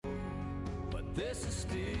this is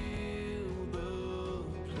still the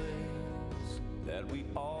place that we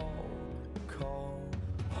all call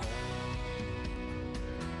home.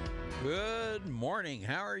 Good morning.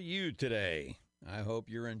 How are you today? I hope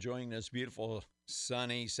you're enjoying this beautiful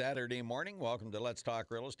sunny Saturday morning. Welcome to Let's Talk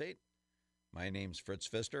Real Estate. My name's Fritz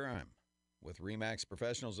Pfister. I'm with RE/MAX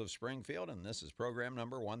Professionals of Springfield, and this is program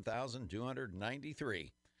number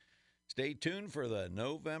 1293. Stay tuned for the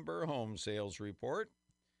November home sales report,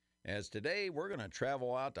 as today we're going to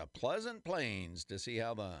travel out to Pleasant Plains to see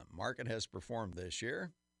how the market has performed this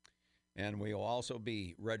year. And we will also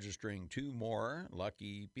be registering two more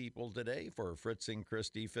lucky people today for Fritz and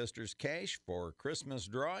Christy Pfister's Cash for Christmas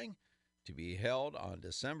drawing to be held on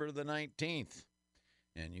December the 19th.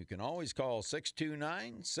 And you can always call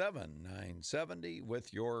 629-7970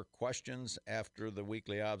 with your questions after the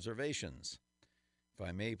weekly observations. If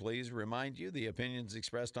I may please remind you, the opinions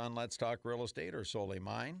expressed on Let's Talk Real Estate are solely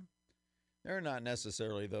mine. They're not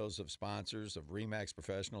necessarily those of sponsors of RE/MAX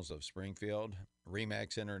Professionals of Springfield,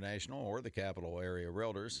 RE/MAX International, or the Capital Area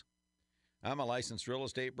Realtors. I'm a licensed real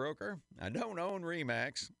estate broker. I don't own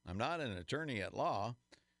RE/MAX. I'm not an attorney at law,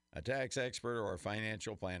 a tax expert, or a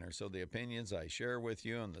financial planner. So the opinions I share with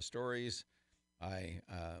you and the stories I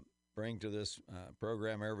bring to this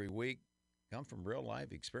program every week come from real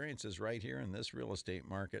life experiences right here in this real estate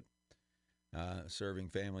market. Serving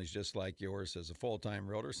families just like yours as a full-time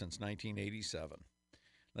realtor since 1987.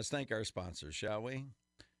 Let's thank our sponsors, shall we?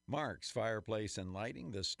 Mark's Fireplace and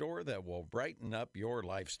Lighting, the store that will brighten up your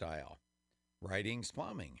lifestyle. Writings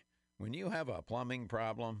Plumbing. When you have a plumbing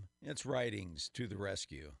problem, it's Writings to the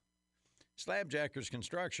rescue. Slabjackers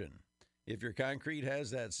Construction. If your concrete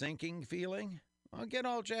has that sinking feeling, well, get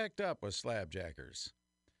all jacked up with Slabjackers.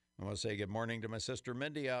 I want to say good morning to my sister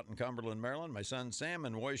Mindy out in Cumberland, Maryland, my son Sam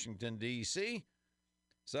in Washington, D.C.,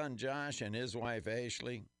 son Josh and his wife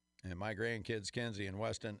Ashley, and my grandkids Kenzie and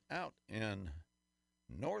Weston out in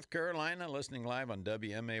North Carolina, listening live on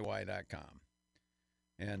WMAY.com.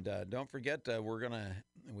 And don't forget,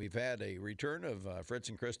 we've had a return of Fritz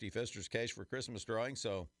and Christy Pfister's Cash for Christmas drawing,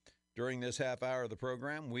 so during this half hour of the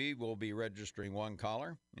program, we will be registering one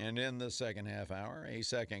caller, and in the second half hour, a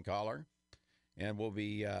second caller. And we'll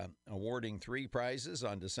be awarding three prizes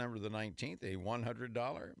on December the 19th, a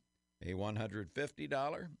 $100, a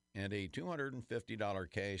 $150, and a $250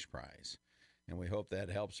 cash prize. And we hope that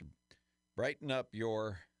helps brighten up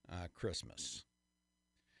your Christmas.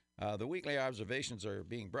 The weekly observations are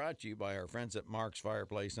being brought to you by our friends at Mark's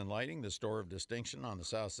Fireplace and Lighting, the store of distinction on the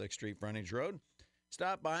South 6th Street frontage road.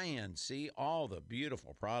 Stop by and see all the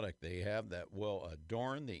beautiful product they have that will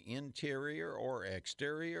adorn the interior or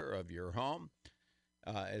exterior of your home.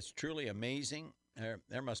 It's truly amazing.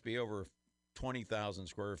 There must be over 20,000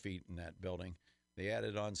 square feet in that building. They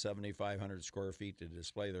added on 7,500 square feet to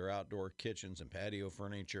display their outdoor kitchens and patio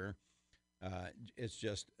furniture. It's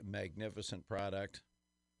just a magnificent product.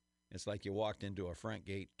 It's like you walked into a front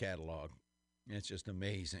gate catalog. It's just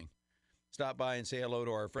amazing. Stop by and say hello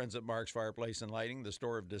to our friends at Mark's Fireplace and Lighting, the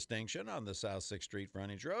store of distinction on the South 6th Street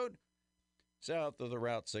frontage road, south of the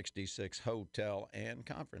Route 66 Hotel and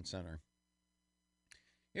Conference Center.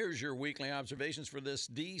 Here's your weekly observations for this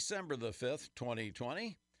December the 5th,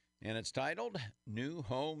 2020, and it's titled, New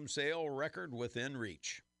Home Sale Record Within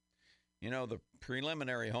Reach. You know, the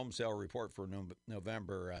preliminary home sale report for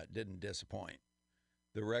November didn't disappoint.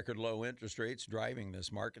 The record low interest rates driving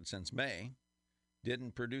this market since May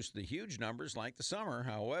didn't produce the huge numbers like the summer,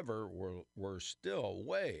 however, were still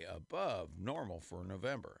way above normal for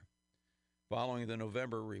November. Following the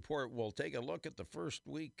November report, we'll take a look at the first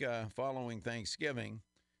week following Thanksgiving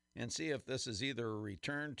and see if this is either a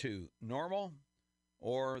return to normal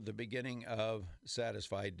or the beginning of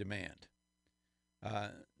satisfied demand.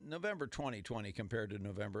 November 2020 compared to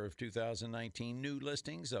November of 2019, new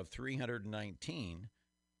listings of 319,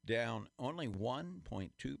 down only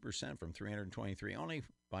 1.2% from 323, only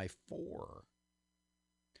by 4.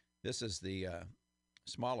 This is the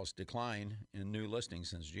smallest decline in new listings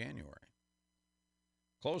since January.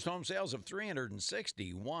 Closed home sales of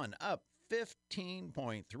 361, up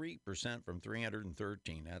 15.3% from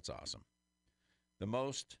 313. That's awesome. The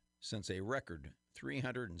most since a record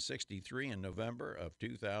 363 in November of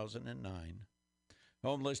 2009.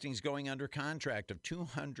 Home listings going under contract of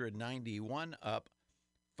 291, up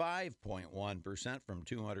 5.1% from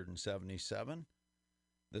 277.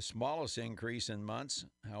 The smallest increase in months,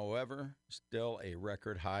 however, still a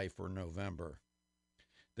record high for November.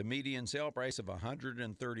 The median sale price of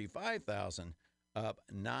 $135,000, up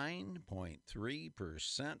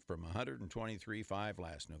 9.3% from $123,500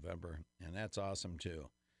 last November, and that's awesome too.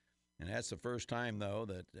 And that's the first time, though,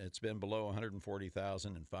 that it's been below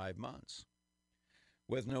 $140,000 in 5 months.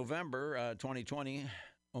 With November 2020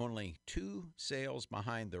 only 2 sales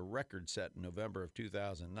behind the record set in November of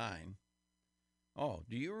 2009. Oh,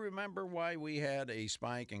 do you remember why we had a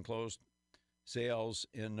spike in closed sales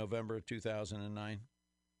in November of 2009?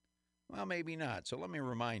 Well, maybe not. So let me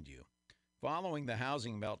remind you. Following the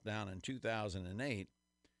housing meltdown in 2008,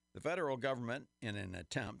 the federal government, in an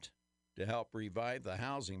attempt to help revive the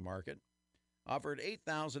housing market, offered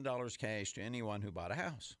 $8,000 cash to anyone who bought a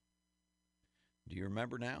house. Do you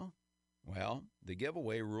remember now? Well, the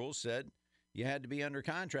giveaway rules said you had to be under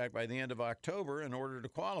contract by the end of October in order to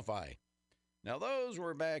qualify. Now, those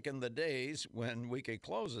were back in the days when we could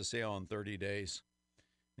close a sale in 30 days.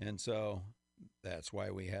 And so that's why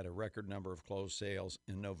we had a record number of closed sales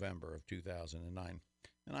in November of 2009.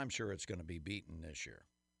 And I'm sure it's going to be beaten this year.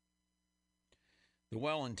 The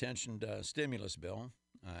well-intentioned stimulus bill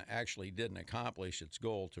actually didn't accomplish its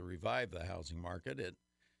goal to revive the housing market. It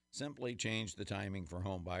simply changed the timing for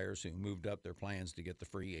home buyers who moved up their plans to get the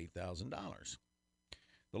free $8,000.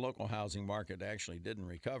 The local housing market actually didn't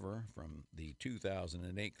recover from the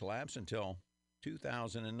 2008 collapse until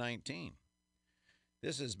 2019.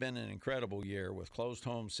 This has been an incredible year, with closed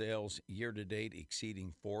home sales year-to-date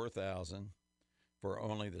exceeding 4,000 for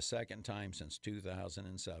only the second time since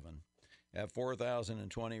 2007, at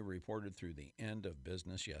 4,020 reported through the end of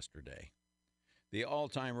business yesterday. The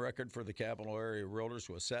all-time record for the capital area realtors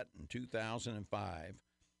was set in 2005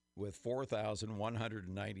 with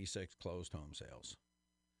 4,196 closed home sales.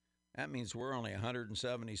 That means we're only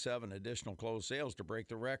 177 additional closed sales to break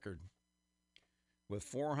the record. With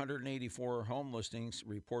 484 home listings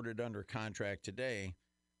reported under contract today,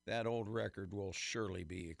 that old record will surely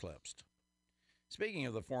be eclipsed. Speaking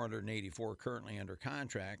of the 484 currently under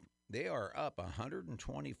contract, they are up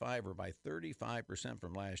 125 or by 35%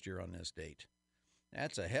 from last year on this date.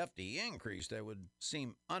 That's a hefty increase that would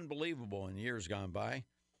seem unbelievable in years gone by.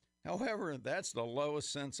 However, that's the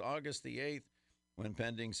lowest since August the 8th, when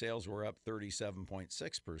pending sales were up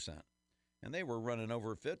 37.6%, and they were running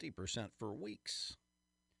over 50% for weeks.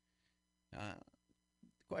 The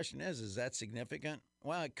question is that significant?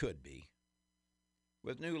 Well, it could be.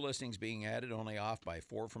 With new listings being added only off by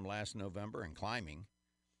 4 from last November and climbing,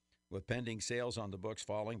 with pending sales on the books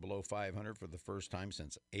falling below 500 for the first time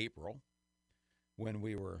since April, when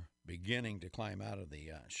we were beginning to climb out of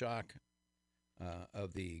the shock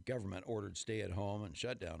of the government-ordered stay-at-home and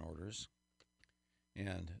shutdown orders,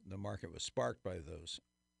 and the market was sparked by those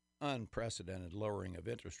unprecedented lowering of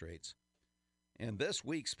interest rates. And this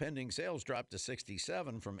week's pending sales dropped to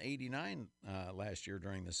 67 from 89 last year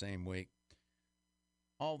during the same week.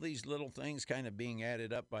 All these little things kind of being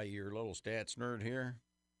added up by your little stats nerd here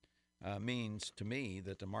means to me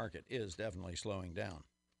that the market is definitely slowing down.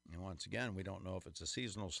 And once again, we don't know if it's a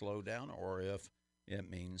seasonal slowdown or if it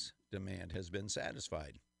means demand has been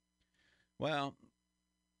satisfied. Well,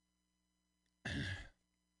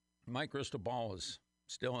 my crystal ball is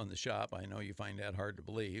still in the shop. I know you find that hard to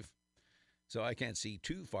believe, so I can't see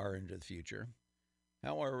too far into the future.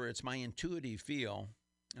 However, it's my intuitive feel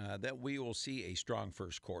that we will see a strong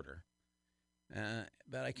first quarter.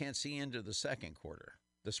 But I can't see into the second quarter,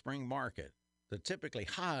 the spring market, the typically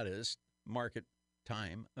hottest market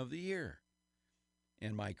time of the year.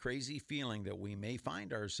 And my crazy feeling that we may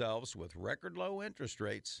find ourselves with record low interest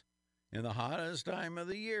rates in the hottest time of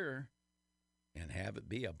the year and have it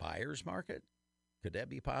be a buyer's market? Could that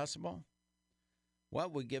be possible?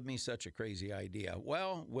 What would give me such a crazy idea?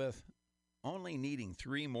 Well, with only needing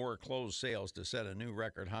 3 more closed sales to set a new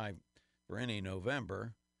record high for any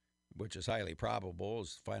November, which is highly probable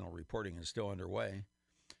as final reporting is still underway.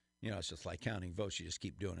 You know, it's just like counting votes. You just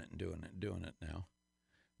keep doing it and doing it and doing it now.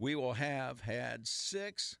 We will have had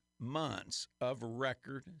 6 months of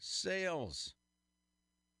record sales.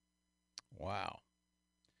 Wow.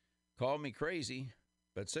 Call me crazy,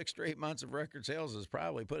 but 6 straight months of record sales has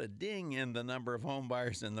probably put a ding in the number of home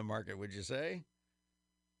buyers in the market, would you say?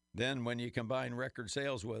 Then when you combine record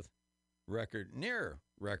sales with near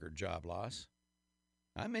record job loss,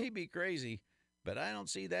 I may be crazy, but I don't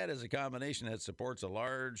see that as a combination that supports a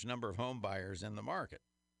large number of home buyers in the market.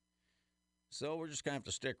 So we're just going to have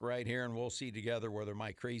to stick right here, and we'll see together whether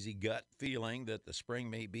my crazy gut feeling that the spring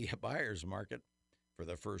may be a buyer's market for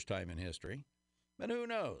the first time in history. But who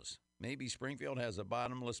knows? Maybe Springfield has a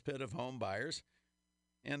bottomless pit of home buyers,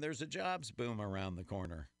 and there's a jobs boom around the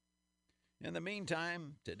corner. In the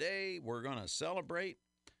meantime, today we're going to celebrate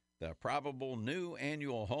the probable new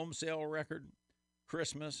annual home sale record,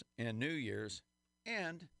 Christmas and New Year's,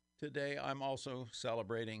 and today I'm also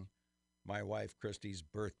celebrating my wife Christy's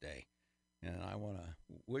birthday. And I want to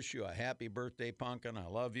wish you a happy birthday, Pumpkin. I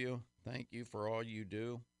love you. Thank you for all you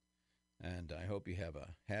do. And I hope you have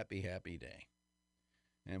a happy, happy day.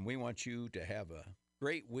 And we want you to have a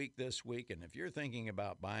great week this week. And if you're thinking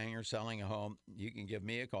about buying or selling a home, you can give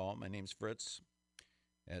me a call. My name's Fritz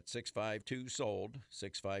at 652-SOLD,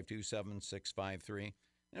 652-7653.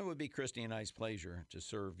 And it would be Christy and I's pleasure to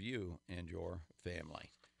serve you and your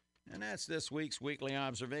family. And that's this week's Weekly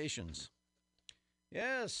Observations.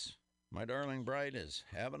 Yes, my darling bride is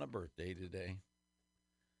having a birthday today.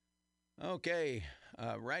 Okay,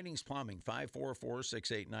 Writings Plumbing,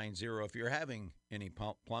 544-6890. If you're having any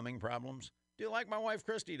plumbing problems, do like my wife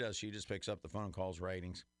Christy does. She just picks up the phone and calls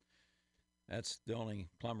Writings. That's the only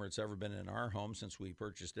plumber that's ever been in our home since we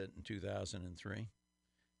purchased it in 2003.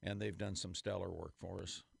 And they've done some stellar work for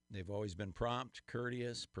us. They've always been prompt,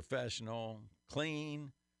 courteous, professional,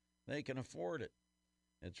 clean. They can afford it.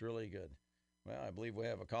 It's really good. Well, I believe we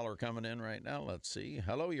have a caller coming in right now. Let's see.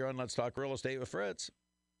 Hello, you're on Let's Talk Real Estate with Fritz.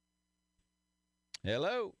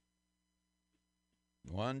 Hello.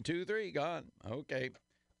 1, 2, 3, gone. Okay.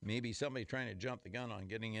 Maybe somebody trying to jump the gun on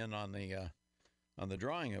getting in on the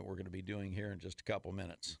drawing that we're going to be doing here in just a couple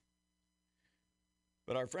minutes.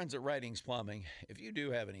 But our friends at Writings Plumbing, if you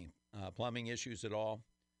do have any plumbing issues at all,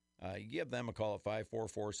 give them a call at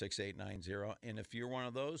 544-6890. And if you're one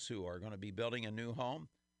of those who are going to be building a new home,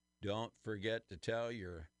 don't forget to tell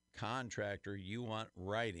your contractor you want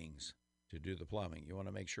Writings to do the plumbing. You want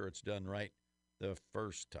to make sure it's done right the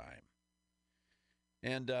first time.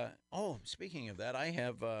 And, speaking of that, I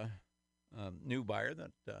have a new buyer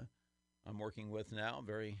that I'm working with now.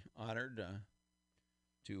 Very honored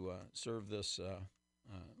to serve this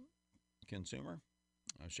consumer,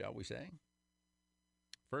 shall we say.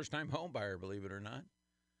 First-time home buyer, believe it or not.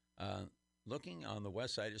 Looking on the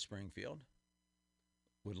west side of Springfield.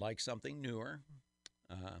 Would like something newer,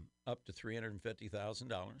 up to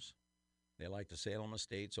 $350,000. They like the Salem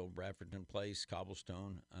Estates, Old Bradfordton Place,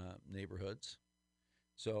 Cobblestone neighborhoods.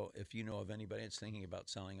 So if you know of anybody that's thinking about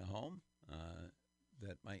selling a home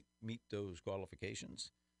that might meet those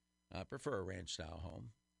qualifications, prefer a ranch-style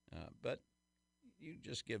home. But you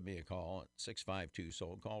just give me a call at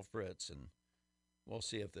 652-SOLD. Call Fritz, and we'll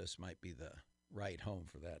see if this might be the right home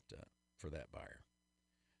for that buyer.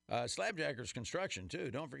 Slabjackers Construction,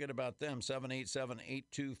 too. Don't forget about them,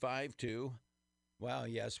 787-8252. Wow,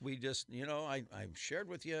 yes, we just, I shared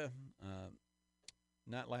with you,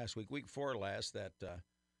 not last week, week before last, that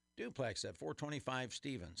duplex at 425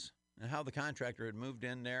 Stevens, and how the contractor had moved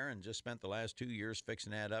in there and just spent the last 2 years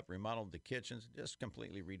fixing that up, remodeled the kitchens, just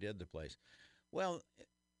completely redid the place. Well,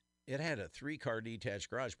 it had a 3-car detached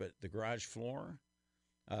garage, but the garage floor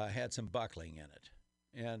had some buckling in it.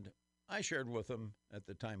 And I shared with them at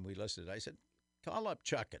the time we listed, I said, call up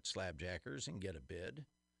Chuck at Slabjackers and get a bid.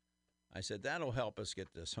 I said, that'll help us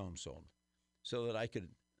get this home sold so that I could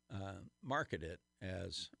market it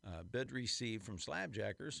as a bid received from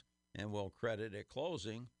Slabjackers, and we'll credit at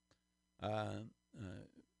closing to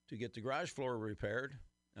get the garage floor repaired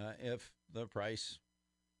if the price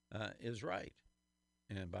is right.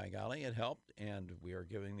 And by golly, it helped, and we are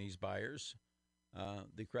giving these buyers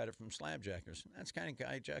the credit from Slabjackers. That's the kind of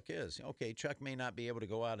guy Chuck is. Okay, Chuck may not be able to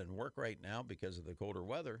go out and work right now because of the colder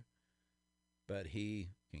weather, but he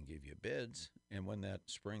can give you bids. And when that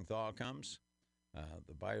spring thaw comes,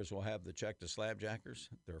 the buyers will have the check to Slabjackers.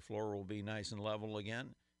 Their floor will be nice and level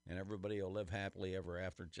again, and everybody will live happily ever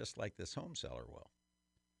after, just like this home seller will.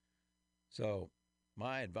 So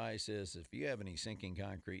my advice is, if you have any sinking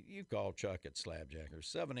concrete, you call Chuck at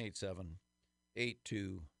Slabjackers,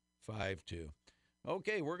 787-8252.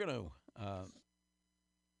 Okay, we're going to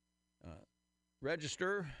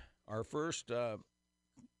register our first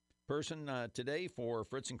person today for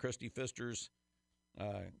Fritz and Christy Pfister's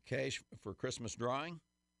Cash for Christmas drawing.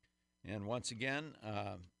 And once again,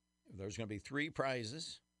 there's going to be 3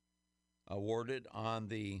 prizes awarded on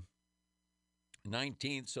the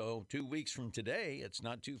 19th, so 2 weeks from today. It's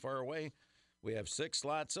not too far away. We have 6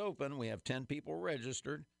 slots open. We have 10 people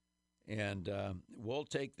registered, and we'll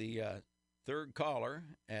take the third caller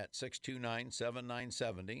at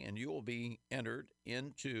 629-7970, and you will be entered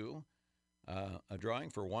into a drawing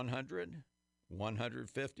for $100,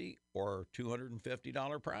 $150, or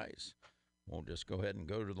 $250 prize. We'll just go ahead and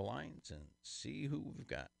go to the lines and see who we've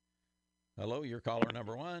got. Hello, you're caller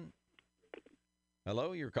number 1.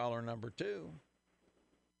 Hello, you're caller number 2.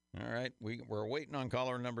 All right, we're waiting on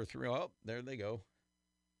caller number 3. Oh, there they go.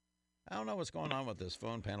 I don't know what's going on with this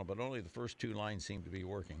phone panel, but only the first 2 lines seem to be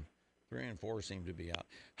working. 3 and 4 seem to be out.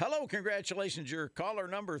 Hello, congratulations, you're caller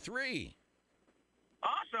number 3.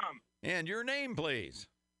 Awesome. And your name, please.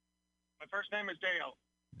 My first name is Dale.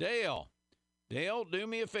 Dale. Dale, do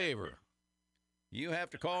me a favor. You have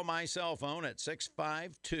to call my cell phone at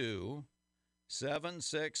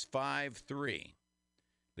 652-7653.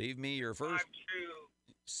 Leave me your first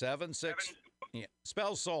 76. Yeah,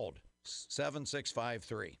 spell sold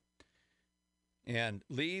 7653. And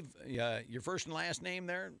leave your first and last name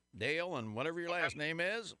there, Dale, and whatever your last name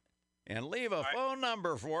is, and leave a phone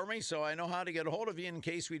number for me so I know how to get a hold of you in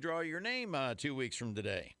case we draw your name 2 weeks from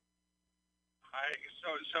today.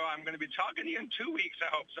 So I'm going to be talking to you in 2 weeks. I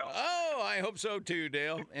hope so. Oh, I hope so too,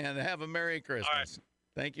 Dale. And have a Merry Christmas. All right.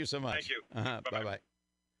 Thank you so much. Thank you. Bye-bye.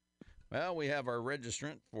 Well, we have our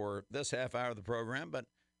registrant for this half hour of the program, but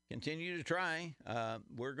continue to try.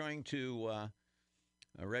 We're going to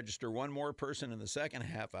register one more person in the second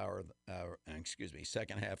half hour.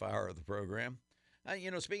 Second half hour of the program.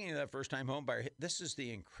 Speaking of that first-time home buyer, this is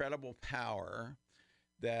the incredible power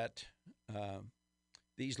that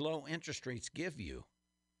these low interest rates give you.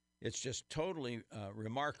 It's just totally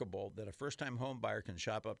remarkable that a first-time home buyer can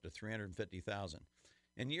shop up to $350,000.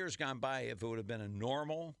 In years gone by, if it would have been a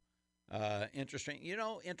normal interest rate,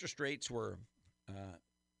 interest rates were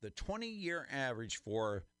the 20-year average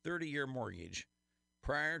for 30-year mortgage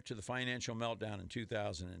prior to the financial meltdown in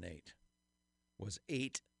 2008 was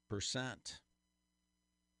 8%.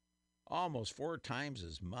 Almost 4 times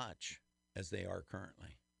as much as they are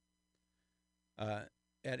currently. At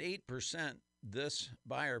 8%, this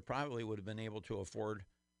buyer probably would have been able to afford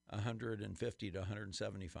a $150,000 to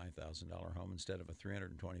 $175,000 home instead of a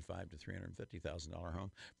 $325,000 to $350,000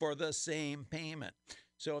 home for the same payment.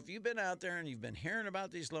 So if you've been out there and you've been hearing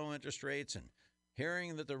about these low interest rates and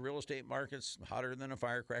hearing that the real estate market's hotter than a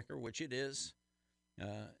firecracker, which it is,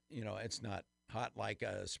 it's not hot like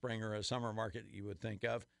a spring or a summer market you would think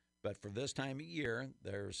of, but for this time of year,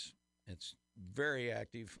 it's very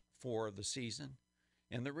active for the season.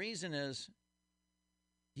 And the reason is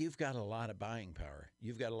you've got a lot of buying power.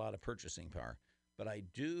 You've got a lot of purchasing power. But I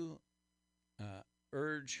do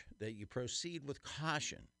urge that you proceed with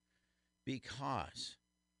caution, because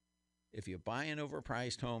if you buy an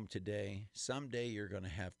overpriced home today, someday you're going to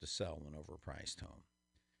have to sell an overpriced home.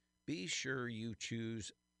 Be sure you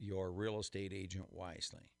choose your real estate agent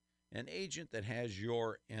wisely, an agent that has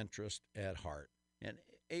your interest at heart, an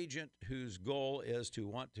agent whose goal is to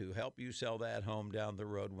want to help you sell that home down the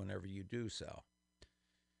road whenever you do sell.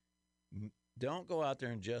 Don't go out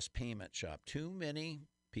there and just payment shop. Too many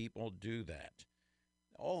people do that.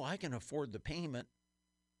 Oh, I can afford the payment.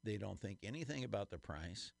 They don't think anything about the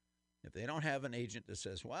price. If they don't have an agent that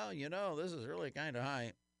says, well, this is really kind of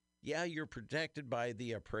high. Yeah, you're protected by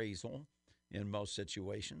the appraisal in most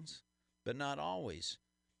situations, but not always.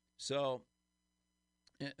 So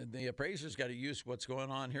the appraiser's got to use what's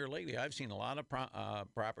going on here lately. I've seen a lot of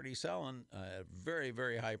property selling at very,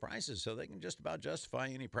 very high prices, so they can just about justify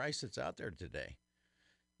any price that's out there today.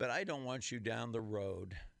 But I don't want you down the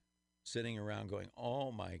road sitting around going,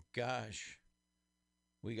 oh, my gosh,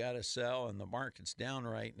 we got to sell, and the market's down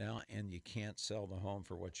right now, and you can't sell the home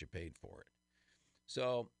for what you paid for it.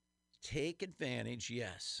 So take advantage,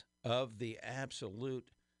 yes, of the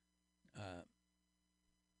absolute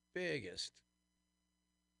biggest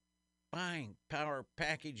buying power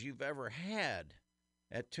package you've ever had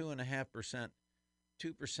at 2.5%.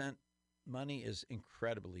 2% money is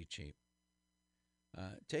incredibly cheap.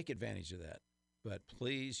 Take advantage of that, but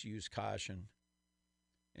please use caution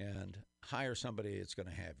and hire somebody that's going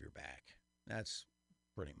to have your back. That's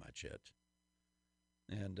pretty much it.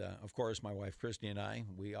 And, of course, my wife Christy and I,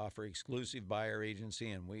 we offer exclusive buyer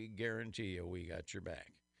agency, and we guarantee you we got your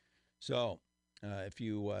back. So if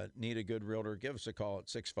you need a good realtor, give us a call at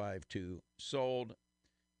 652-SOLD.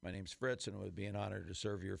 My name's Fritz, and it would be an honor to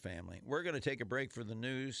serve your family. We're going to take a break for the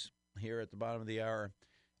news here at the bottom of the hour.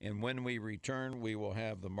 And when we return, we will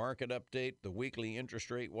have the market update, the weekly interest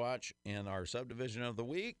rate watch, and our subdivision of the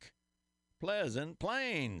week, Pleasant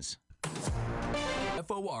Plains.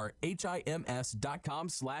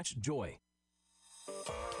 FORHIMS.com/joy.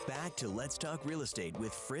 Back to Let's Talk Real Estate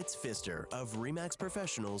with Fritz Pfister of RE/MAX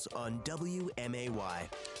Professionals on WMAY.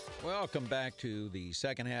 Welcome back to the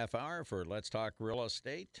second half hour for Let's Talk Real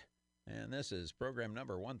Estate. And this is program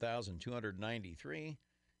number 1293.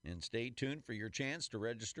 And stay tuned for your chance to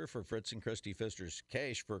register for Fritz and Christy Pfister's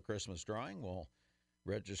Cash for Christmas drawing. We'll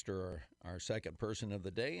register our second person of the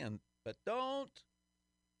day. But don't,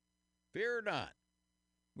 fear not.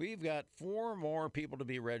 We've got 4 more people to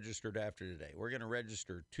be registered after today. We're going to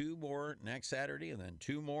register 2 more next Saturday and then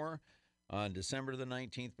 2 more on December the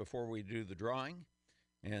 19th before we do the drawing.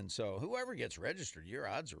 And so whoever gets registered, your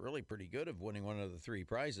odds are really pretty good of winning one of the 3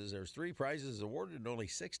 prizes. There's 3 prizes awarded and only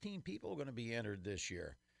 16 people are going to be entered this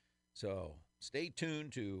year. So stay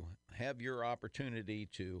tuned to have your opportunity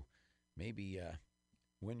to maybe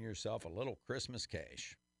win yourself a little Christmas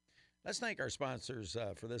cash. Let's thank our sponsors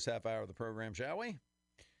for this half hour of the program, shall we?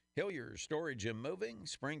 Hillier Storage and Moving,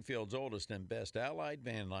 Springfield's oldest and best allied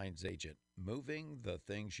van lines agent, moving the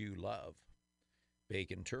things you love.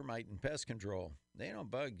 Bacon Termite and Pest Control, they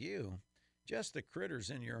don't bug you, just the critters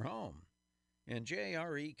in your home. And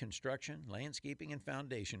JRE Construction, Landscaping and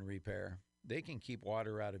Foundation Repair, they can keep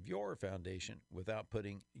water out of your foundation without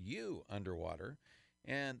putting you underwater.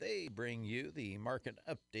 And they bring you the market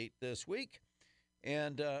update this week.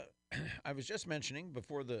 And I was just mentioning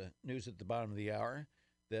before the news at the bottom of the hour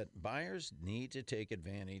that buyers need to take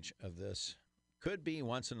advantage of this. Could be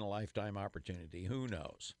once-in-a-lifetime opportunity. Who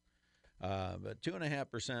knows? But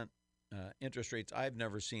 2.5% interest rates I've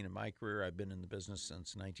never seen in my career. I've been in the business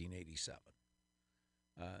since 1987.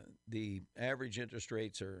 The average interest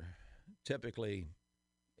rates are typically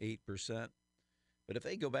 8%. But if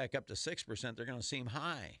they go back up to 6%, they're going to seem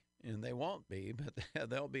high. And they won't be, but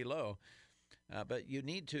they'll be low. But you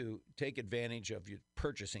need to take advantage of your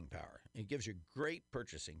purchasing power. It gives you great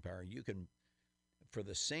purchasing power. You can, for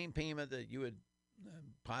the same payment that you would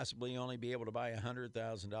possibly only be able to buy a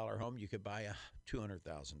 $100,000 home, you could buy a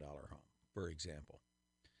 $200,000 home, for example.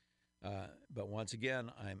 But once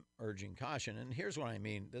again, I'm urging caution. And here's what I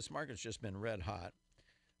mean. This market's just been red hot.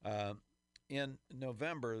 In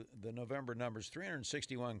November, the November numbers,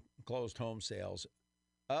 361 closed home sales,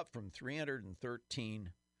 up from 313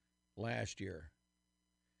 last year.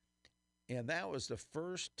 And that was the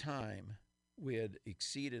first time we had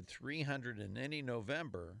exceeded 300 in any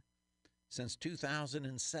November since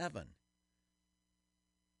 2007.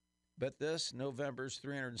 But this November's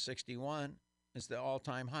 361 is the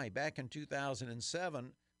all-time high. Back in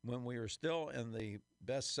 2007, when we were still in the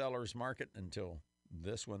best sellers market until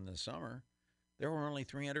this summer, there were only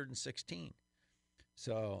 316.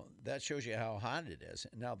 So that shows you how hot it is.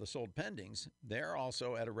 Now the sold pendings, they're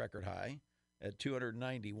also at a record high at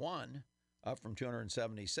 291, up from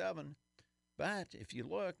 277. But if you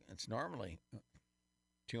look, it's normally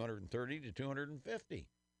 230 to 250.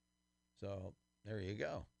 So there you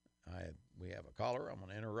go. We have a caller. I'm going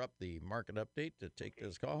to interrupt the market update to take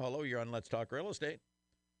this call. Hello, you're on Let's Talk Real Estate.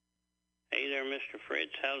 Hey there, Mr.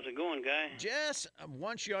 Fritz. How's it going, guy? Jess,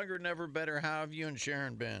 once younger, never better. How have you and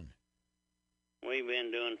Sharon been? We've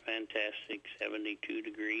been doing fantastic. 72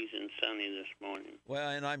 degrees and sunny this morning. Well,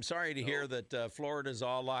 and I'm sorry to hear that Florida's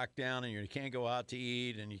all locked down and you can't go out to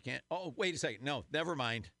eat and you can't. Oh, wait a second. No, never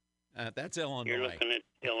mind. That's Illinois. You're looking at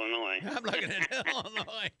Illinois. I'm looking at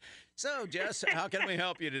Illinois. So, Jess, how can we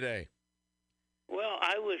help you today? Well,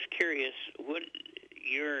 I was curious what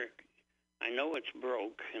I know it's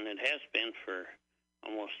broke, and it has been for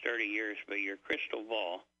almost 30 years, but your crystal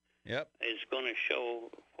ball is going to show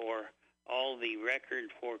for all the record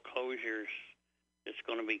foreclosures that's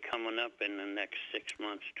going to be coming up in the next 6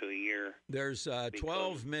 months to a year. There's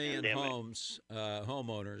 12 million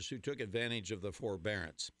homeowners who took advantage of the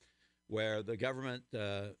forbearance, where the government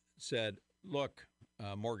said, look,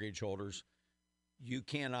 mortgage holders, you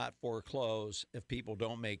cannot foreclose if people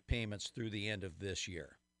don't make payments through the end of this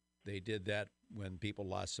year. They did that when people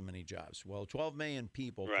lost so many jobs. Well, 12 million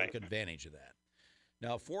people took advantage of that.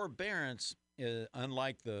 Now, forbearance,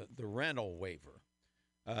 unlike the rental waiver,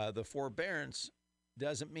 the forbearance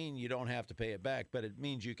doesn't mean you don't have to pay it back, but it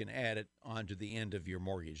means you can add it onto the end of your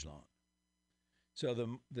mortgage loan.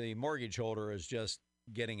 So the mortgage holder is just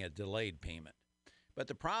getting a delayed payment. But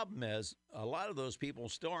the problem is a lot of those people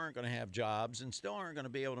still aren't going to have jobs and still aren't going to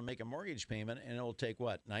be able to make a mortgage payment, and it'll take,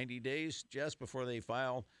 90 days just before they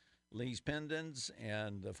file lease pendants,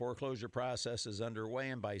 and the foreclosure process is underway,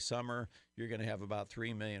 and by summer, you're going to have about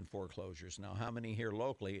 3 million foreclosures. Now, how many here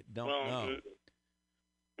locally, don't know.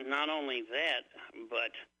 Not only that,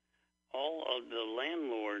 but all of the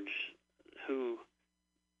landlords who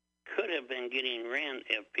could have been getting rent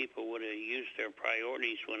if people would have used their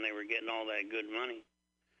priorities when they were getting all that good money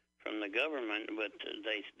from the government, but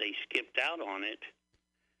they skipped out on it,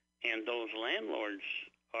 and those landlords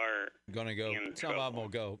are going to go. Some trouble. of them will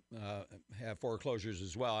go have foreclosures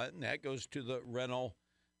as well, and that goes to the rental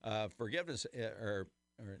forgiveness, or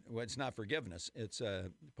well, it's not forgiveness; it's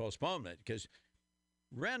postponement, because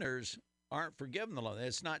renters aren't forgiven the loan.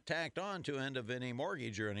 It's not tacked on to end of any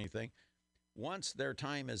mortgage or anything. Once their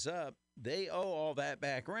time is up, they owe all that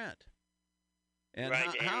back rent. And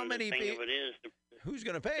how many people? Who's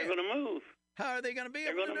going to pay? They're going to move. How are they going to be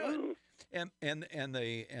able to do it?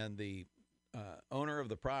 And the owner of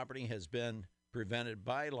the property has been prevented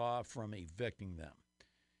by law from evicting them.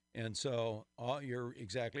 And so you're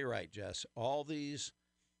exactly right, Jess. All these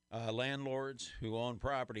landlords who own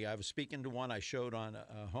property, I was speaking to one I showed on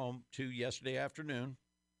a home to yesterday afternoon.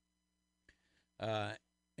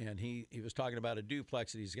 And he was talking about a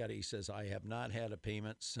duplex that he's got. He says, I have not had a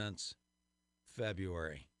payment since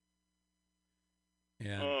February.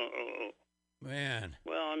 And, man.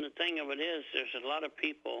 Well, and the thing of it is, there's a lot of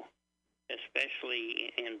people, especially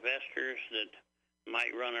investors, that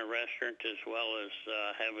might run a restaurant as well as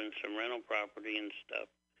having some rental property and stuff,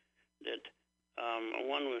 that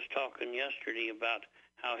one was talking yesterday about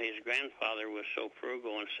how his grandfather was so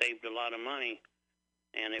frugal and saved a lot of money,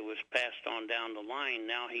 and it was passed on down the line.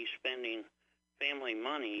 Now he's spending family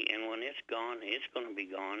money, and when it's gone, it's going to be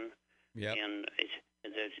gone. Yep. And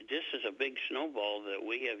this is a big snowball that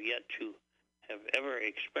we have yet to have ever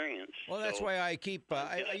experienced. Well, that's why I keep,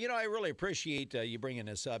 I really appreciate you bringing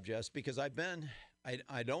this up, Jess, because I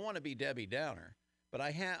don't want to be Debbie Downer, but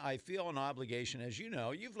I feel an obligation. As you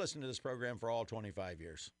know, you've listened to this program for all 25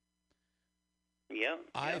 years. Yeah,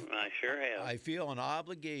 I sure have. I feel an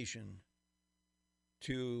obligation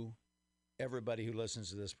to everybody who listens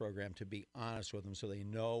to this program to be honest with them so they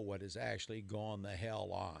know what is actually going the hell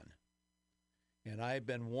on. And I've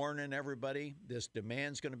been warning everybody, this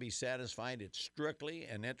demand's going to be satisfied. It's strictly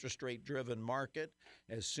an interest rate driven market.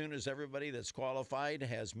 As soon as everybody that's qualified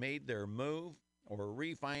has made their move or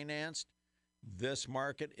refinanced, this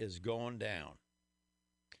market is going down.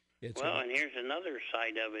 And here's another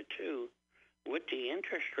side of it, too. With the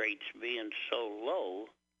interest rates being so low,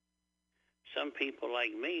 some people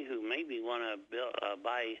like me who maybe want to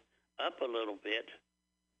buy up a little bit,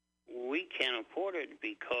 we can't afford it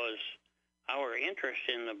because our interest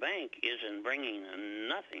in the bank isn't bringing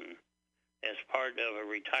nothing as part of a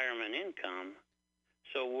retirement income.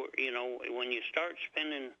 So, when you start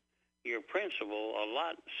spending your principal a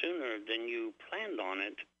lot sooner than you planned on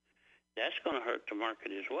it, that's going to hurt the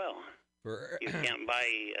market as well. You can't buy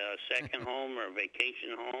a second home or a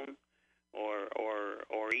vacation home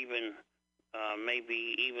or even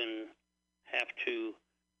maybe even have to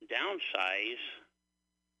downsize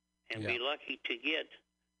and be lucky to get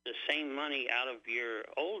the same money out of your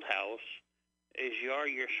old house as you are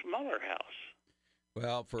your smaller house.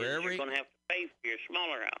 Well, you're going to have to pay for your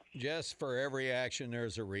smaller house. Just for every action,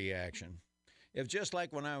 there's a reaction. If just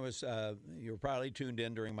like when I was, you were probably tuned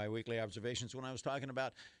in during my weekly observations when I was talking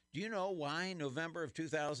about, do you know why November of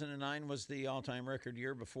 2009 was the all-time record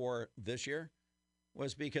year before this year?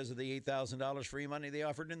 Was because of the $8,000 free money they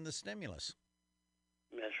offered in the stimulus.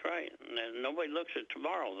 That's right. Nobody looks at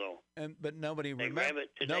tomorrow, though. But nobody remembers. They grab it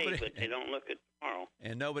today, but they don't look at tomorrow.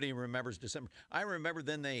 And nobody remembers December. I remember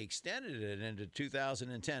then they extended it into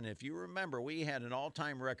 2010. If you remember, we had an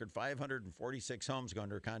all-time record 546 homes go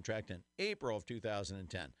under contract in April of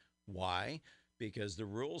 2010. Why? Because the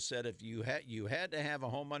rules said if you had to have a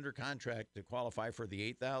home under contract to qualify for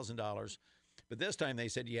the $8,000. But this time they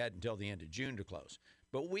said you had until the end of June to close.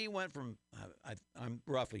 But we went from, I'm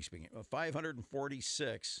roughly speaking,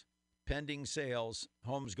 546 pending sales,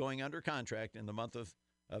 homes going under contract in the month of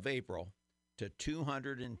April, to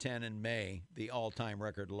 210 in May, the all-time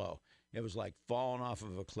record low. It was like falling off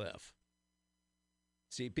of a cliff.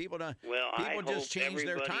 See, people just change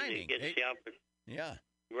their timing. Yeah.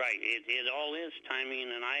 Right. It all is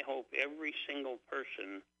timing, and I hope every single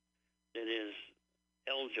person that is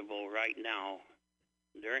eligible right now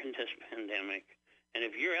during this pandemic, and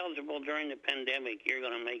if you're eligible during the pandemic, you're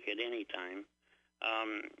going to make it anytime.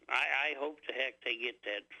 I hope to heck they get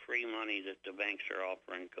that free money that the banks are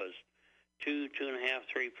offering, because 2.5%,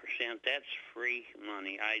 3%, that's free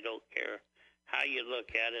money. I don't care how you look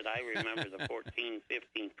at it. I remember the 14, 15%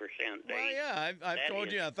 days. Well, yeah, I've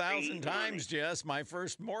told you 1,000 times, Jess, my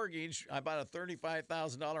first mortgage, I bought a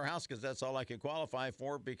 $35,000 house because that's all I could qualify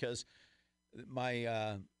for, because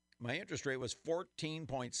my interest rate was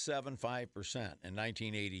 14.75% in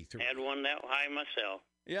 1983. I had one that high myself.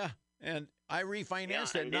 Yeah, and I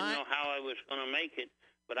refinanced at 9. I didn't know how I was going to make it,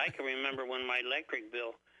 but I can remember when my electric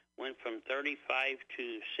bill went from $35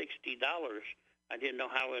 to $60. I didn't know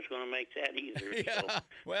how I was going to make that either. Yeah, so.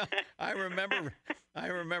 Well, I remember. I'm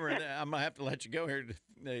going to have to let you go here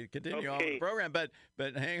to continue on with the program, but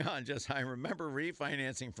hang on, I remember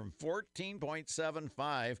refinancing from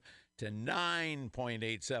 14.75 to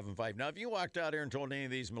 9.875. Now, if you walked out here and told any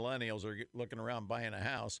of these millennials or looking around buying a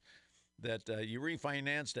house that you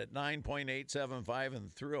refinanced at 9.875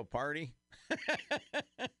 and threw a party,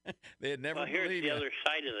 they had never believed it. Well, here's the other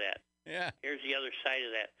side of that. Yeah. Here's the other side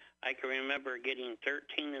of that. I can remember getting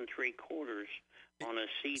 13 3/4 on a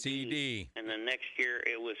CD, and the next year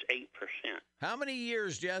it was 8%. How many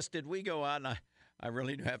years, Jess, did we go out? And I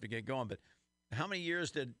really do have to get going, but how many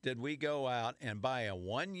years did we go out and buy a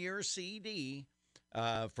 1-year CD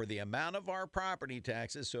for the amount of our property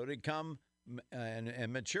taxes, so it'd come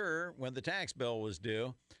and mature when the tax bill was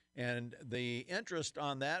due, And the interest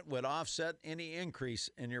on that would offset any increase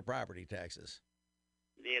in your property taxes.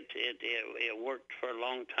 It worked for a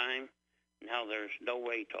long time. Now there's no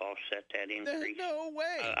way to offset that increase. There's no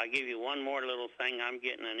way. I'll give you one more little thing. I'm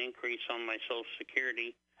getting an increase on my Social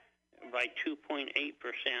Security by 2.8%,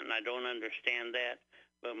 and I don't understand that.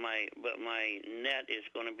 But my net is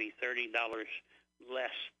going to be $30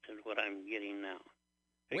 less than what I'm getting now.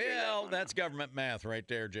 Well, that's government math right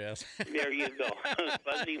there, Jess. There you go.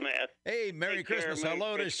 Fuzzy math. Hey, Merry Christmas. Merry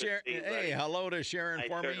Hello Christmas to Sharon. to you, Hey, hello to Sharon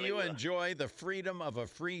for me. You will. enjoy the freedom of a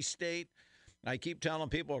free state. I keep telling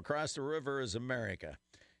people across the river is America.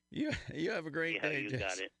 You have a great day, you Jess.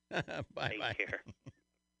 got it. Bye-bye. Take care.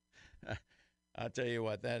 I'll tell you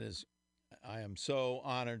what, I am so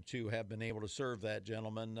honored to have been able to serve that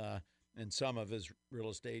gentleman in some of his real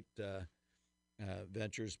estate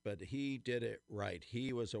ventures, but he did it right.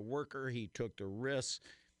 He was a worker. He took the risks,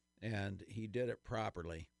 and he did it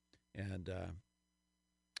properly. And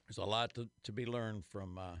there's a lot to be learned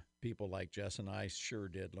from people like Jess, and I sure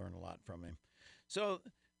did learn a lot from him. So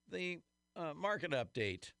the market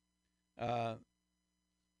update,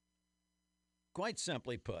 quite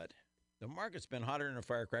simply put, the market's been hotter than a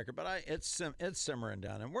firecracker, but it's simmering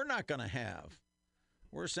down, and we're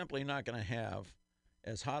simply not going to have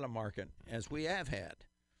as hot a market as we have had.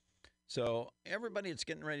 So everybody that's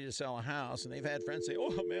getting ready to sell a house, and they've had friends say,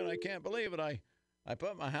 oh, man, I can't believe it. I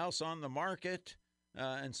put my house on the market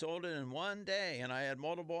and sold it in one day, and I had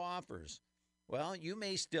multiple offers. Well, you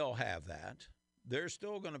may still have that. There's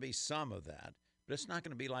still going to be some of that, but it's not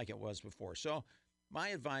going to be like it was before. So my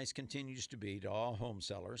advice continues to be to all home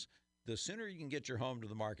sellers, the sooner you can get your home to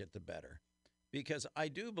the market, the better. Because I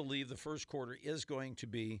do believe the first quarter is going to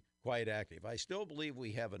be quite active. I still believe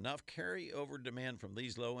we have enough carryover demand from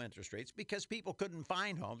these low interest rates because people couldn't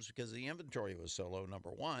find homes because the inventory was so low, number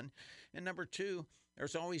one. And number two,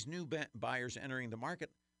 there's always new buyers entering the market,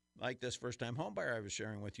 like this first-time home buyer I was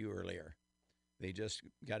sharing with you earlier. They just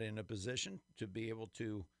got in a position to be able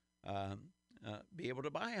to buy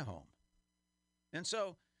a home. And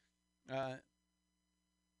so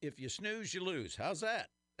if you snooze, you lose. How's that?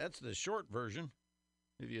 That's the short version.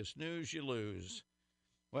 If you snooze, you lose.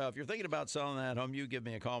 Well, if you're thinking about selling that home, you give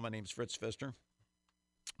me a call. My name's Fritz Pfister.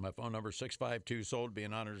 My phone number is 652-SOLD. It'd be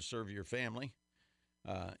an honor to serve your family.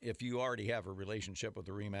 If you already have a relationship with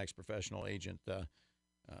a RE/MAX professional agent,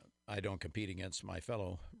 I don't compete against my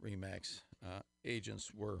fellow RE/MAX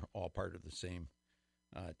agents. We're all part of the same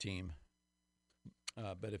team.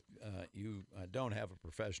 But if you don't have a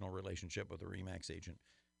professional relationship with a RE/MAX agent,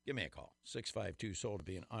 give me a call, 652-SOLD. It'd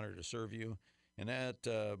be an honor to serve you. And that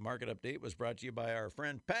market update was brought to you by our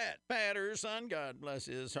friend Pat Patterson. God bless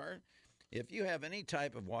his heart. If you have any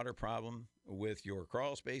type of water problem with your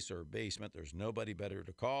crawl space or basement, there's nobody better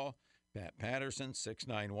to call. Pat Patterson,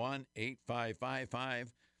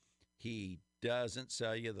 691-8555. He doesn't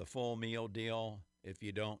sell you the full meal deal if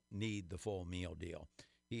you don't need the full meal deal.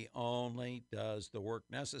 He only does the work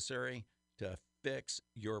necessary to fix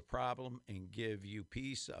your problem and give you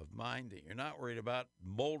peace of mind that you're not worried about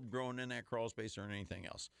mold growing in that crawl space or anything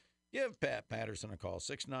else. Give Pat Patterson a call,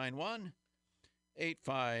 691-8555.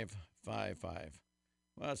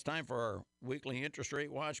 Well, it's time for our weekly interest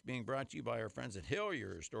rate watch being brought to you by our friends at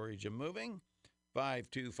Hillier Storage and Moving,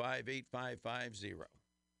 525-8550.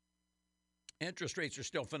 Interest rates are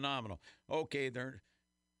still phenomenal. Okay, they're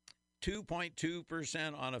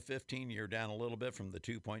 2.2% on a 15-year, down a little bit from the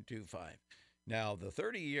 2.25. Now, the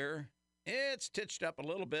 30-year, it's titched up a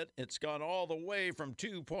little bit. It's gone all the way from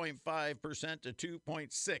 2.5% to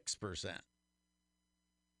 2.6%.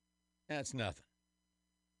 That's nothing.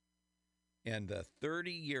 And the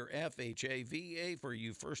 30-year FHA VA for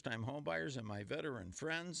you first-time homebuyers and my veteran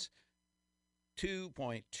friends,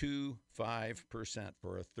 2.25%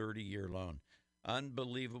 for a 30-year loan.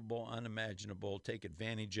 Unbelievable, unimaginable. Take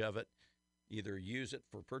advantage of it. Either use it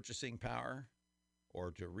for purchasing power or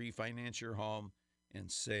to refinance your home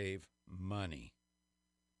and save money.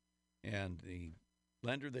 And the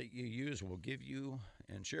lender that you use will give you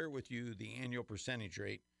and share with you the annual percentage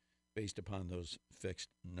rate based upon those fixed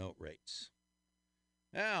note rates.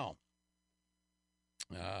 Now,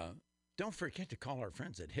 don't forget to call our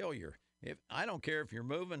friends at Hillier. I don't care if you're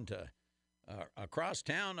moving to across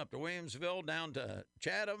town up to Williamsville, down to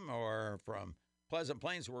Chatham, or from Pleasant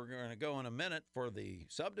Plains, where we're going to go in a minute for the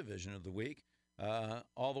subdivision of the week,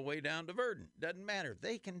 all the way down to Verdon. Doesn't matter.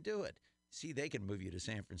 They can do it. See, they can move you to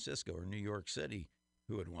San Francisco or New York City.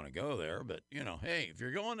 Who would want to go there? But, hey, if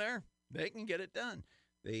you're going there, they can get it done.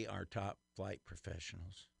 They are top flight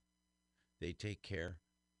professionals. They take care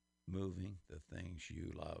moving the things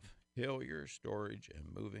you love. Hillier Storage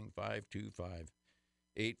and Moving,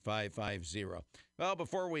 8550. Well,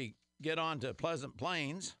 before we get on to Pleasant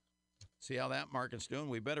Plains, see how that market's doing,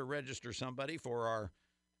 we better register somebody for our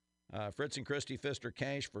Fritz and Christy Pfister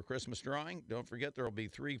Cash for Christmas drawing. Don't forget there will be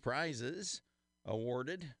 3 prizes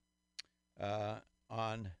awarded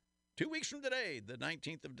on 2 weeks from today, the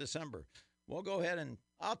 19th of December. We'll go ahead and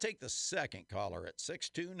I'll take the second caller at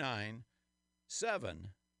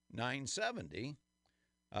 629-7970.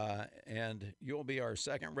 And you'll be our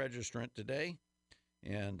second registrant today.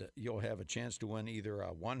 And you'll have a chance to win either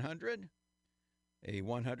a $100, a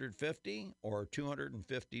 $150, or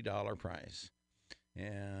 $250 prize.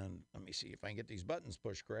 And let me see if I can get these buttons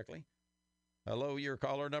pushed correctly. Hello, your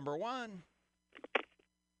caller number 1.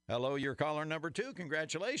 Hello, your caller number 2.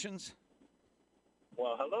 Congratulations.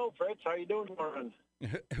 Well, hello, Fritz. How you doing, Morgan?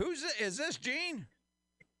 Is this Gene?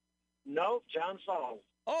 Nope, John Saul.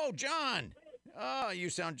 Oh, John. Oh, you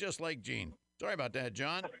sound just like Gene. Sorry about that,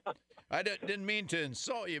 John. I didn't mean to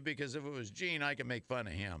insult you, because if it was Gene, I could make fun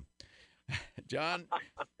of him. John,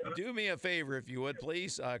 do me a favor, if you would,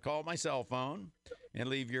 please. Call my cell phone and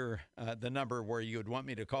leave the number where you would want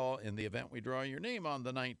me to call in the event we draw your name on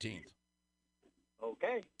the 19th.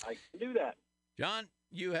 Okay, I can do that. John,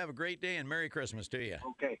 you have a great day and Merry Christmas to you.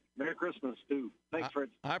 Okay, Merry Christmas, too. Thanks,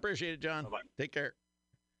 Fritz. I appreciate it, John. Bye-bye. Take care.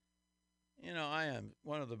 You know, I am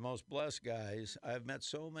one of the most blessed guys. I've met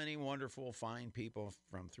so many wonderful, fine people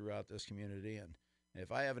from throughout this community, and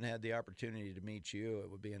if I haven't had the opportunity to meet you, it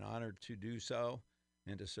would be an honor to do so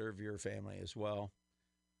and to serve your family as well.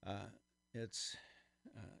 It's,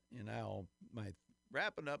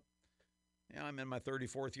 wrapping up, I'm in my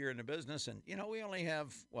 34th year in the business, and, we only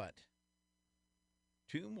have,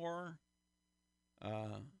 2 more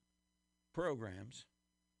programs,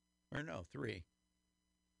 or no, 3.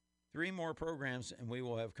 3 more programs, and we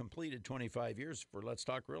will have completed 25 years for Let's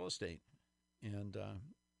Talk Real Estate. And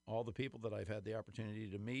all the people that I've had the opportunity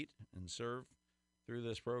to meet and serve through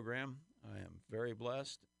this program, I am very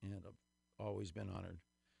blessed and have always been honored.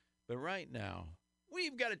 But right now,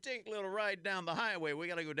 we've got to take a little ride down the highway. We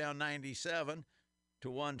got to go down 97 to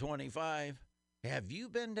 125. Have you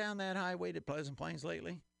been down that highway to Pleasant Plains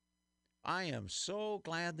lately? I am so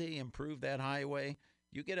glad they improved that highway.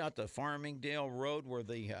 You get out to Farmingdale Road where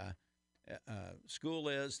the school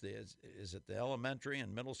is it the elementary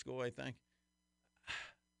and middle school, I think?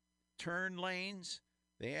 Turn lanes.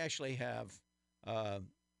 They actually have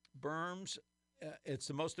berms. It's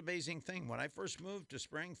the most amazing thing. When I first moved to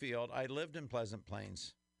Springfield, I lived in Pleasant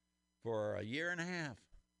Plains for a year and a half,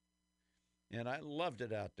 and I loved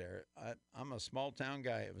it out there. I'm a small-town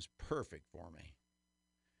guy. It was perfect for me.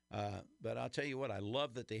 But I'll tell you what, I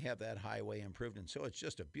love that they have that highway improved, and so it's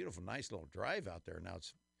just a beautiful, nice little drive out there. Now,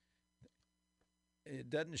 it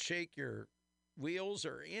doesn't shake your wheels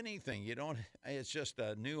or anything. It's just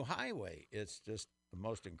a new highway. It's just the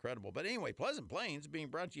most incredible. But anyway, Pleasant Plains being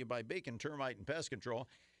brought to you by Bacon Termite and Pest Control.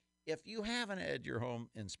 If you haven't had your home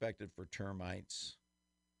inspected for termites,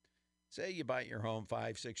 say you bought your home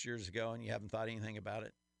 5-6 years ago and you haven't thought anything about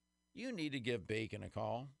it, you need to give Bacon a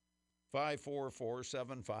call.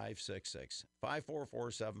 544-7566.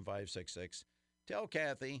 544-7566. Tell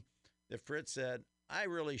Kathy that Fritz said, I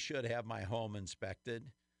really should have my home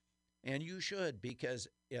inspected. And you should, because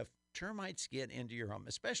if termites get into your home,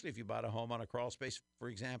 especially if you bought a home on a crawl space, for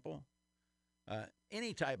example,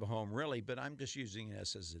 any type of home really, but I'm just using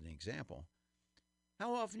this as an example.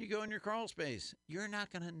 How often you go in your crawl space? You're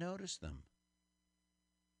not going to notice them.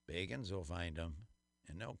 Bagans will find them,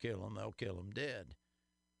 and they'll kill them. They'll kill them dead.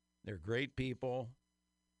 They're great people.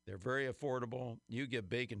 They're very affordable. You give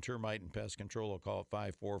Bacon Termite and Pest Control a call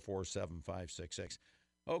at 544-7566.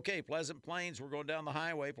 Okay, Pleasant Plains. We're going down the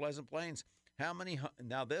highway, Pleasant Plains. How many?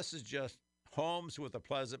 Now, this is just homes with a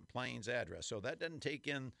Pleasant Plains address. So that doesn't take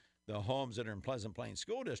in the homes that are in Pleasant Plains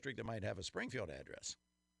School District that might have a Springfield address.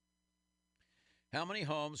 How many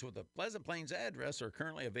homes with a Pleasant Plains address are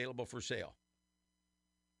currently available for sale?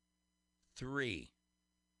 3.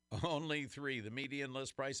 Only 3. The median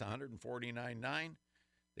list price, $149,900.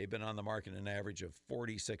 They've been on the market an average of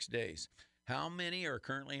 46 days. How many are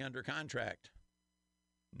currently under contract?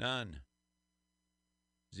 None.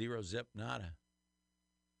 0 zip, nada.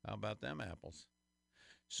 How about them apples?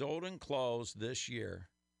 Sold and closed this year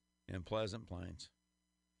in Pleasant Plains,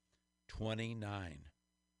 29.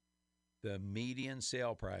 The median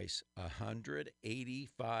sale price,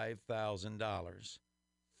 $185,000.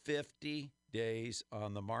 50 days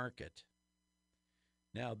on the market.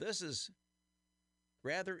 Now, this is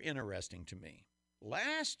rather interesting to me.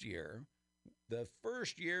 Last year, the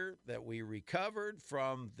first year that we recovered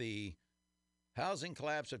from the housing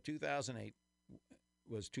collapse of 2008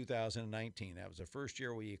 was 2019. That was the first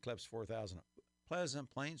year we eclipsed 4,000. Pleasant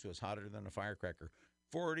Plains was hotter than a firecracker.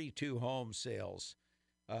 42 home sales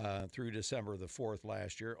through December the 4th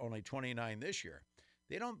last year, only 29 this year.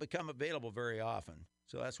 They don't become available very often,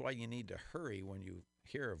 so that's why you need to hurry when you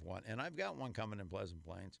hear of one. And I've got one coming in Pleasant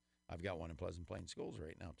Plains. I've got one in Pleasant Plains Schools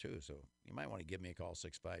right now, too, so you might want to give me a call,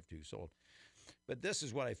 652-SOLD. But this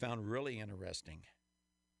is what I found really interesting.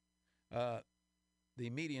 The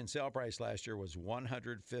median sale price last year was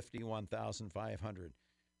 $151,500.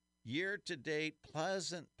 Year-to-date,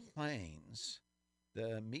 Pleasant Plains,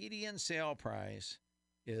 the median sale price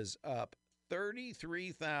is up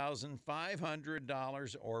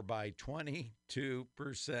 $33,500 or by 22%.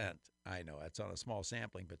 I know that's on a small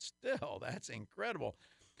sampling, but still, that's incredible.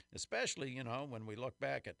 Especially, when we look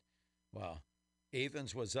back at,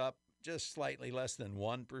 Athens was up just slightly less than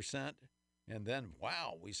 1%. And then,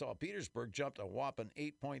 we saw Petersburg jumped a whopping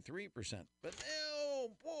 8.3%. But,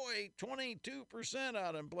 oh, boy, 22%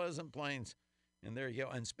 out in Pleasant Plains. And there you go.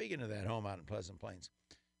 And speaking of that home out in Pleasant Plains,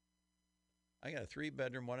 I got a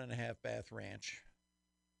 3-bedroom, 1.5-bath ranch,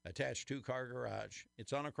 attached 2-car garage.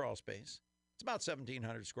 It's on a crawl space. It's about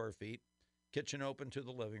 1,700 square feet. Kitchen open to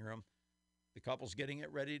the living room. The couple's getting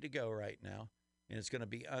it ready to go right now, and it's going to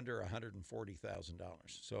be under $140,000.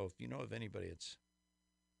 So if you know of anybody that's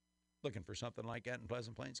looking for something like that in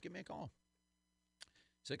Pleasant Plains, give me a call.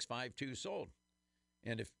 652-SOLD.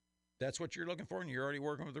 And if that's what you're looking for and you're already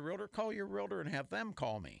working with a realtor, call your realtor and have them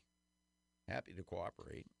call me. Happy to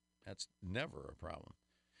cooperate. That's never a problem.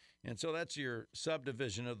 And so that's your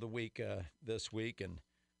subdivision of the week this week. And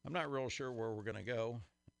I'm not real sure where we're going to go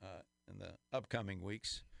in the upcoming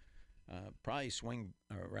weeks. Probably swing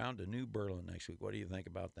around to New Berlin next week. What do you think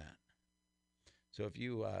about that? So if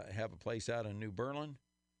you have a place out in New Berlin,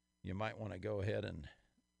 you might want to go ahead and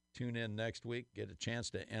tune in next week, get a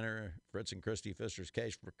chance to enter Fritz and Christy Pfister's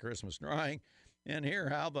Cash for Christmas drawing, and hear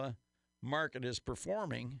how the market is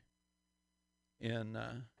performing in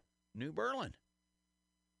New Berlin.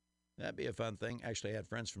 That'd be a fun thing. Actually, I had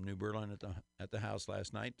friends from New Berlin at the house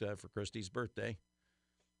last night for Christy's birthday.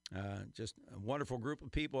 Just a wonderful group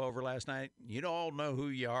of people over last night. You all know who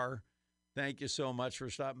you are. Thank you so much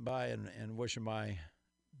for stopping by and wishing my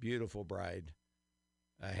beautiful bride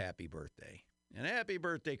a happy birthday. And happy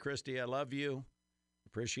birthday, Christy. I love you.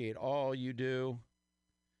 Appreciate all you do.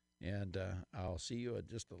 And I'll see you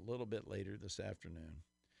just a little bit later this afternoon.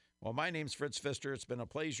 Well, my name's Fritz Pfister. It's been a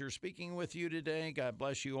pleasure speaking with you today. God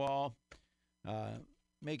bless you all.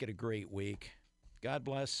 Make it a great week. God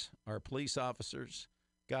bless our police officers.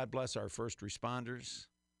 God bless our first responders.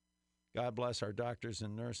 God bless our doctors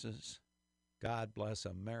and nurses. God bless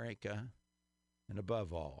America. And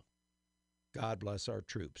above all, God bless our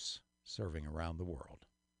troops serving around the world.